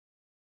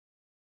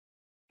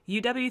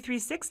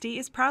UW360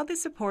 is proudly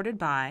supported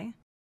by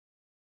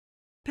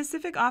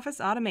Pacific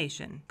Office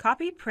Automation,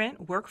 Copy,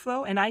 Print,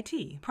 Workflow, and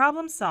IT.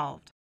 Problem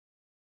solved.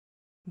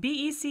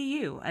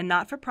 BECU, a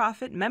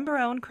not-for-profit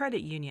member-owned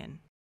credit union.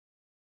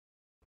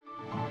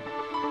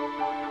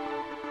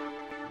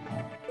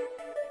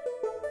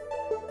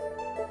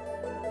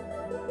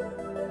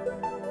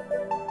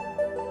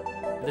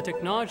 The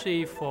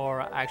technology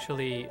for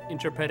actually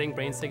interpreting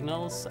brain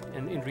signals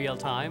in real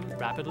time,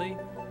 rapidly,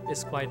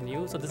 is quite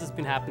new. So this has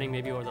been happening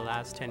maybe over the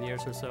last 10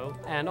 years or so.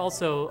 And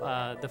also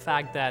the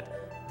fact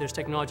that there's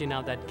technology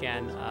now that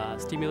can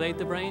stimulate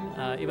the brain,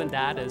 even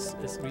that is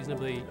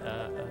reasonably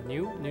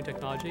new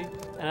technology.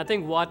 And I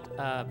think what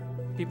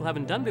people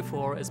haven't done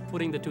before is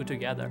putting the two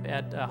together.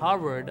 At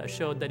Harvard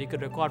showed that you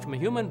could record from a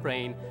human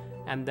brain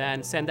and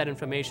then send that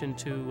information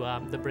to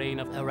the brain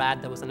of a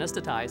rat that was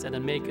anesthetized and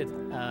then make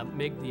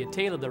the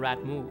tail of the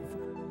rat move.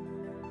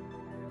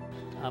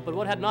 But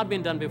what had not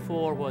been done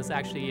before was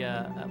actually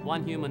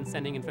one human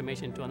sending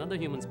information to another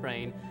human's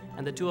brain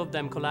and the two of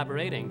them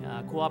collaborating,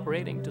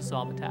 cooperating to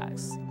solve a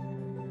task.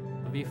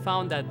 We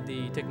found that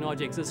the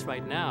technology exists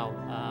right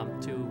now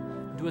to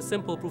do a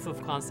simple proof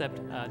of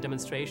concept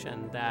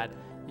demonstration that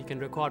you can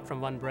record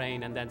from one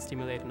brain and then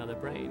stimulate another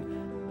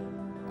brain.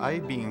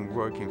 I've been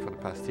working for the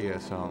past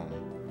years on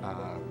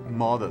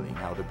modeling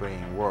how the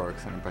brain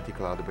works, and in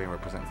particular how the brain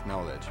represents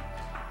knowledge.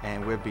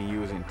 And we've been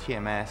using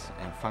TMS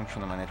and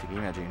functional magnetic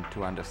imaging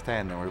to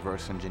understand and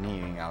reverse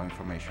engineering how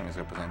information is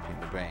represented in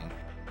the brain.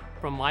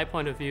 From my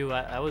point of view,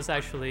 I was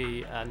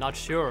actually not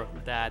sure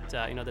that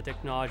the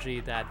technology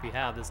that we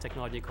have, this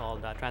technology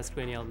called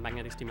transcranial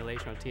magnetic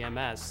stimulation, or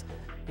TMS,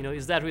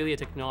 is that really a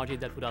technology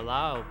that would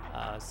allow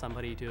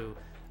somebody to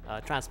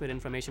transmit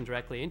information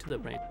directly into the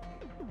brain?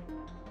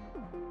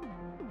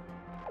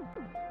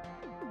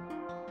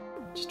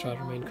 Just try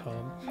to remain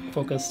calm,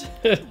 focused.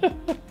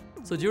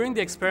 So during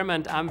the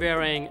experiment, I'm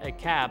wearing a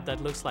cap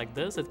that looks like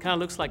this. It kind of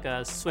looks like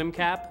a swim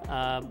cap,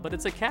 but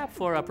it's a cap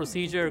for a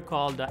procedure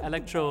called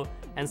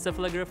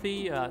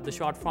electroencephalography. The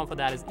short form for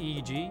that is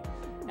EEG.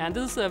 And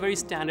this is a very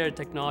standard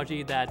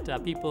technology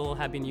that people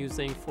have been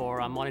using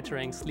for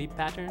monitoring sleep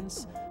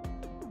patterns.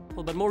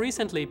 But more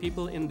recently,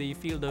 people in the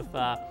field of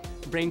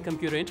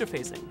brain-computer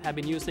interfacing have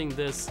been using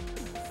this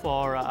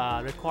for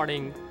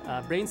recording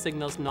brain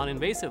signals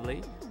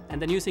non-invasively,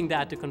 and then using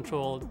that to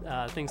control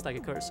things like a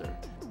cursor.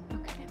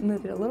 Okay,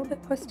 move it a little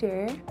bit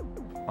posterior.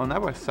 On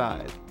our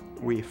side,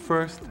 we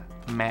first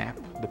map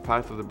the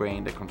part of the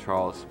brain that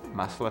controls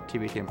muscle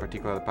activity, in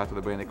particular the part of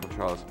the brain that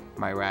controls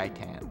my right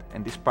hand.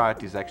 And this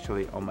part is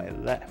actually on my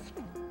left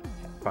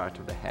part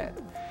of the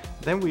head.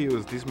 Then we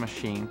use this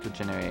machine to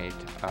generate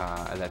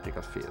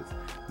electrical fields.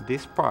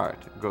 This part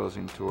goes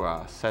into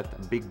a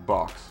big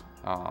box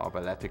of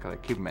electrical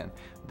equipment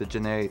that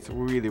generates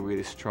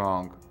really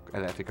strong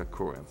electrical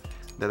currents.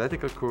 The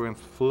electrical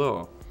currents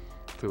flow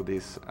through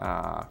this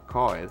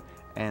coil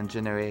and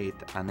generate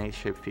an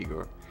A-shaped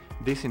figure.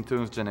 This in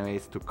turn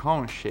generates two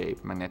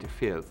cone-shaped magnetic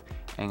fields,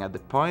 and at the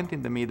point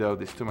in the middle of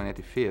these two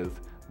magnetic fields,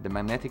 the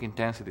magnetic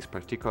intensity is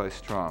particularly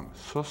strong,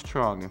 so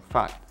strong in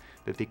fact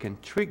that it can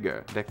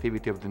trigger the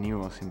activity of the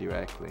neurons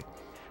indirectly.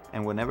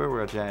 And whenever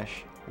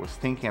Rajesh was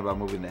thinking about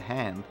moving the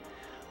hand,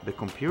 the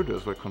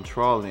computers were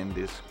controlling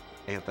this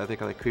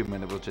electrical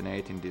equipment that was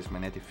generating these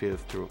magnetic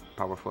fields through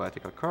powerful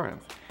electrical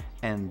currents,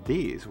 and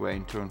these were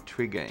in turn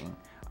triggering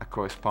a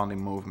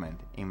corresponding movement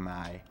in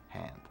my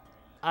hand.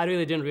 I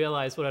really didn't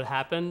realize what had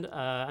happened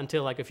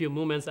until like a few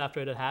moments after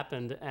it had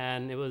happened,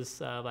 and it was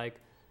like,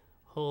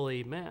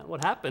 holy man,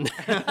 what happened?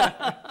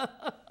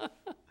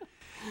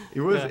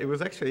 It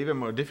was actually even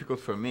more difficult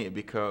for me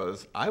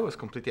because I was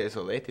completely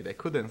isolated. I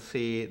couldn't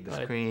see the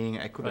screen,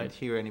 I couldn't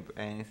hear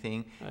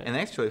anything. And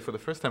actually, for the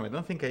first time, I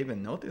don't think I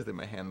even noticed that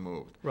my hand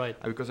moved.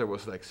 Because I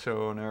was like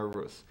so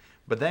nervous.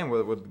 But then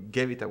what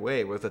gave it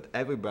away was that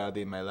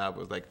everybody in my lab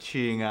was like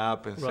cheering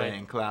up and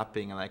saying,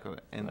 clapping,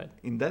 and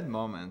in that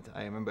moment,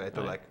 I remember I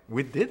thought like,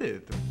 we did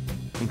it.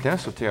 In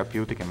terms of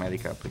therapeutic and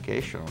medical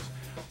applications,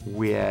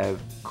 we have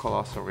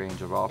colossal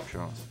range of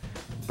options.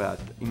 But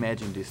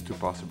imagine these two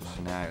possible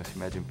scenarios.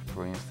 Imagine,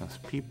 for instance,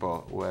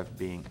 people who have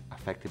been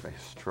affected by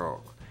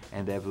stroke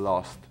and they have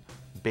lost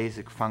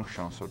basic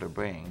functions of their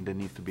brain that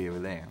need to be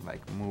relearned,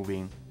 like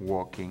moving,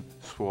 walking,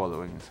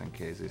 swallowing in some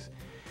cases.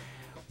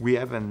 We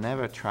have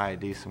never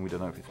tried this and we don't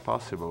know if it's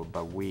possible,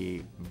 but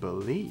we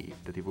believe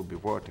that it would be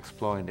worth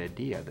exploring the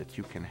idea that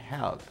you can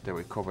help the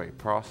recovery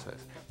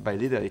process by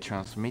literally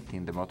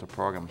transmitting the motor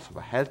programs of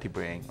a healthy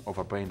brain, of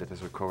a brain that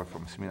has recovered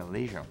from a similar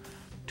lesion,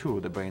 to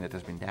the brain that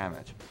has been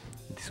damaged.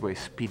 This way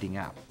speeding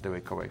up the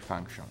recovery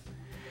function.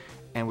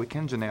 And we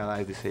can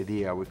generalize this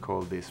idea, we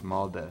call this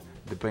model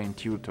the brain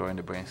tutor and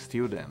the brain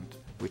student,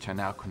 which are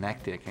now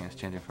connected and can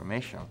exchange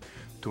information,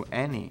 to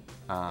any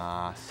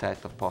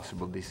set of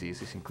possible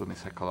diseases, including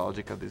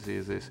psychological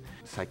diseases,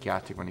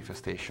 psychiatric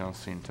manifestations,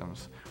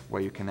 symptoms,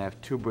 where you can have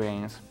two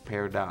brains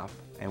paired up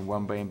and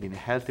one brain being a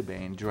healthy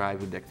brain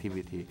driving the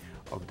activity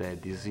of the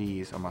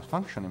disease or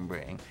malfunctioning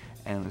brain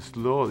and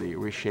slowly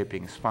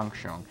reshaping its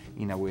function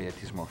in a way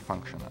that is more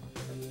functional.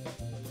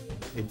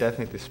 it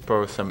definitely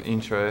spurs some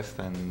interest,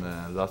 and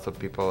lots of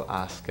people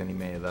ask and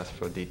email us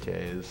for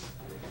details.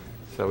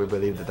 So we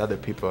believe that other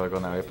people are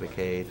going to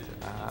replicate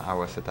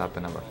our setup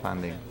and our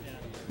funding,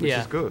 which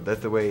is good.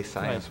 That's the way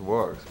science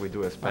works. We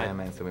do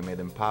experiments and we make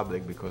them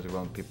public because we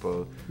want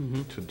people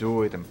to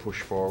do it and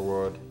push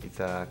forward. It's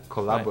a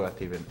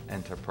collaborative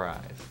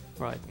enterprise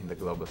in the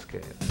global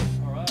scale.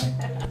 All right.